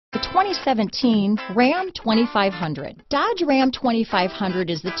2017 Ram 2500. Dodge Ram 2500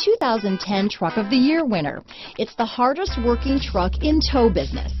 is the 2010 Truck of the Year winner. It's the hardest working truck in tow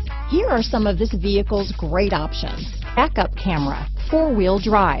business. Here are some of this vehicle's great options: backup camera, four-wheel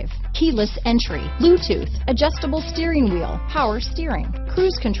drive, keyless entry, Bluetooth, adjustable steering wheel, power steering,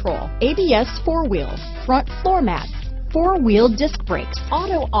 cruise control, ABS four-wheel, front floor mats, four-wheel disc brakes,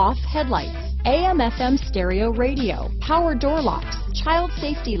 auto-off headlights, AM/FM stereo radio, power door locks, child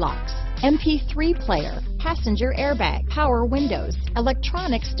safety locks, MP3 player, passenger airbag, power windows,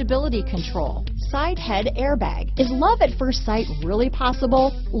 electronic stability control, side head airbag. Is love at first sight really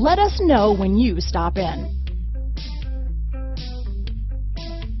possible? Let us know when you stop in.